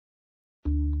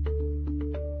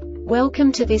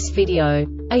Welcome to this video.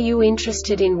 Are you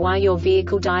interested in why your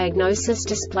vehicle diagnosis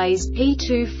displays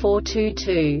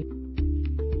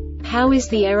P2422? How is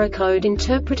the error code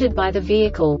interpreted by the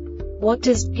vehicle? What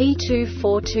does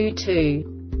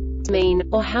P2422 mean,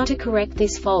 or how to correct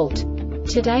this fault?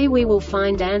 Today we will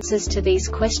find answers to these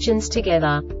questions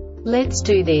together. Let's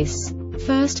do this.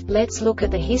 First, let's look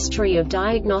at the history of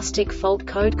diagnostic fault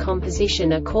code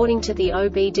composition according to the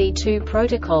OBD2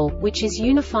 protocol, which is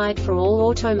unified for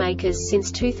all automakers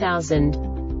since 2000.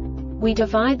 We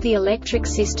divide the electric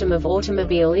system of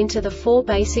automobile into the four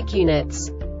basic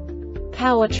units: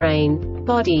 powertrain,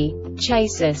 body,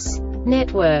 chassis,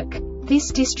 network. This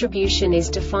distribution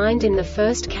is defined in the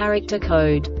first character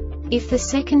code. If the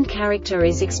second character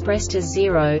is expressed as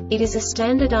 0, it is a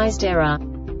standardized error.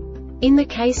 In the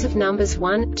case of numbers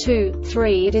 1, 2,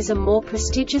 3, it is a more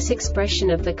prestigious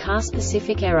expression of the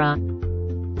car-specific error.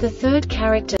 The third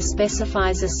character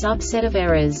specifies a subset of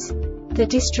errors. The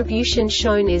distribution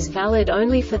shown is valid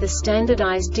only for the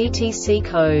standardized DTC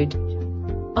code.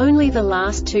 Only the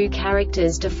last two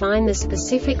characters define the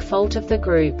specific fault of the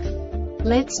group.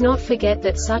 Let's not forget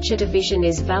that such a division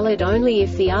is valid only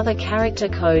if the other character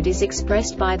code is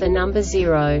expressed by the number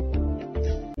 0.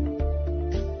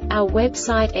 Our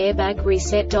website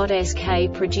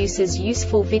airbagreset.sk produces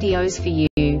useful videos for you.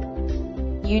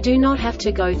 You do not have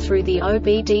to go through the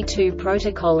OBD2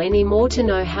 protocol anymore to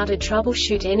know how to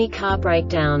troubleshoot any car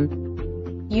breakdown.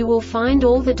 You will find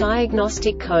all the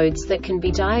diagnostic codes that can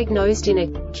be diagnosed in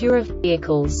Acura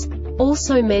vehicles.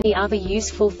 Also many other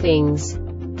useful things.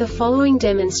 The following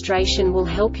demonstration will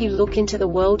help you look into the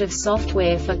world of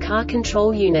software for car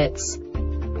control units.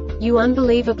 You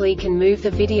unbelievably can move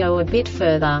the video a bit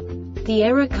further. The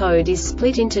error code is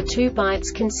split into 2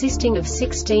 bytes consisting of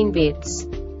 16 bits.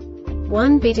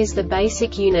 1 bit is the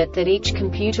basic unit that each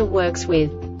computer works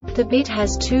with. The bit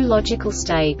has 2 logical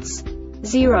states: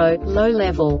 0, low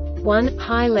level, 1,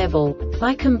 high level.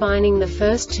 By combining the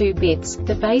first 2 bits,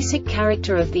 the basic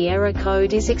character of the error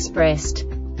code is expressed.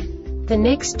 The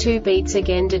next 2 beats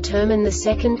again determine the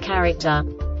second character.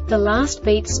 The last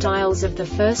beat styles of the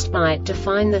first byte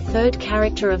define the third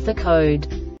character of the code.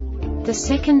 The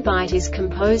second byte is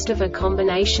composed of a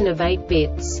combination of 8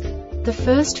 bits. The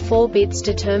first 4 bits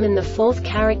determine the fourth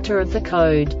character of the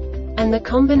code. And the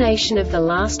combination of the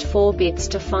last 4 bits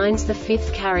defines the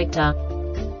fifth character.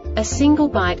 A single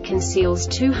byte conceals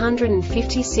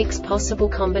 256 possible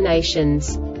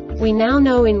combinations. We now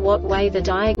know in what way the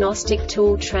diagnostic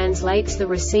tool translates the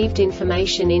received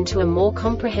information into a more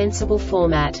comprehensible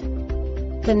format.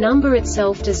 The number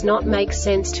itself does not make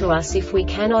sense to us if we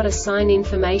cannot assign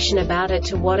information about it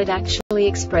to what it actually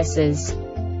expresses.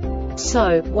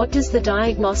 So, what does the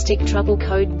Diagnostic Trouble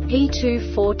Code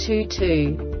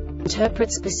P2422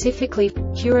 interpret specifically for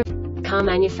Acura car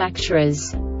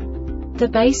manufacturers? The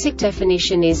basic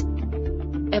definition is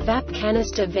EVAP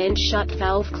canister vent shut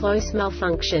valve close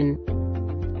malfunction.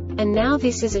 And now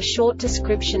this is a short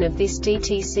description of this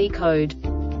DTC code.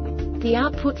 The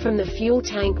output from the fuel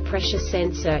tank pressure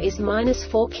sensor is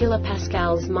 -4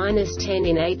 kilopascals -10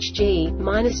 in Hg,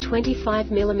 -25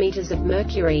 mm of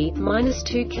mercury,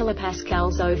 -2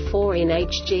 kilopascals 04 in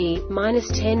Hg,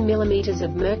 -10 mm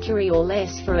of mercury or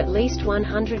less for at least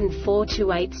 104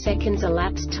 to 8 seconds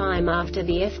elapsed time after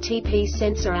the FTP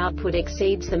sensor output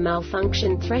exceeds the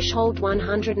malfunction threshold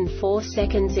 104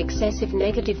 seconds. Excessive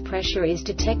negative pressure is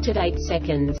detected 8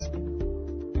 seconds.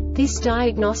 This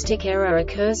diagnostic error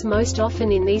occurs most often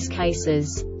in these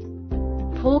cases: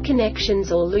 poor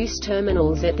connections or loose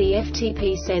terminals at the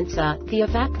FTP sensor, the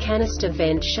EVAP canister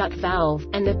vent shut valve,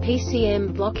 and the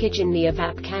PCM blockage in the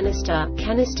EVAP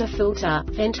canister filter,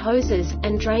 vent hoses,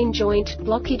 and drain joint,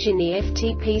 blockage in the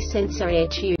FTP sensor air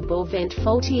tube or vent,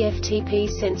 faulty FTP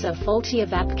sensor, faulty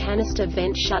EVAP canister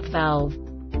vent shut valve.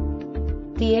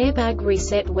 The Airbag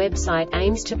Reset website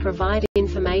aims to provide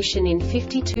information in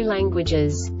 52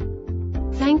 languages.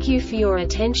 Thank you for your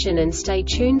attention and stay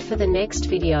tuned for the next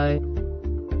video.